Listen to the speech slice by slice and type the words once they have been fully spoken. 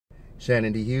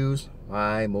Shannon D. Hughes,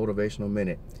 my Motivational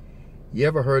Minute. You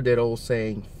ever heard that old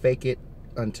saying, fake it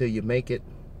until you make it?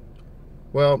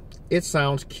 Well, it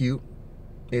sounds cute.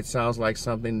 It sounds like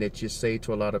something that you say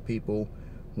to a lot of people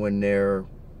when they're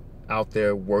out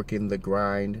there working the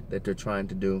grind that they're trying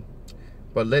to do.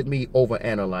 But let me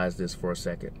overanalyze this for a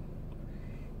second.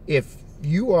 If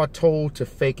you are told to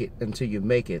fake it until you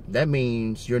make it, that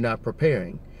means you're not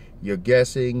preparing. You're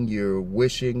guessing, you're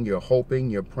wishing, you're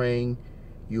hoping, you're praying.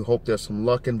 You hope there's some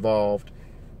luck involved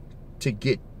to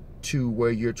get to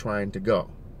where you're trying to go.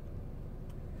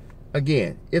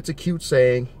 Again, it's a cute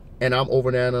saying, and I'm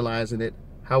overanalyzing it.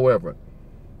 However,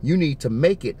 you need to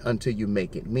make it until you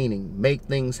make it, meaning make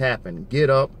things happen. Get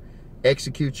up,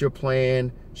 execute your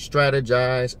plan,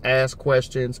 strategize, ask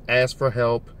questions, ask for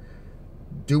help,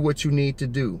 do what you need to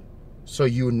do. So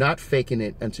you're not faking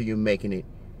it until you're making it.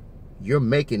 You're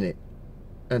making it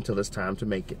until it's time to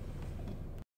make it.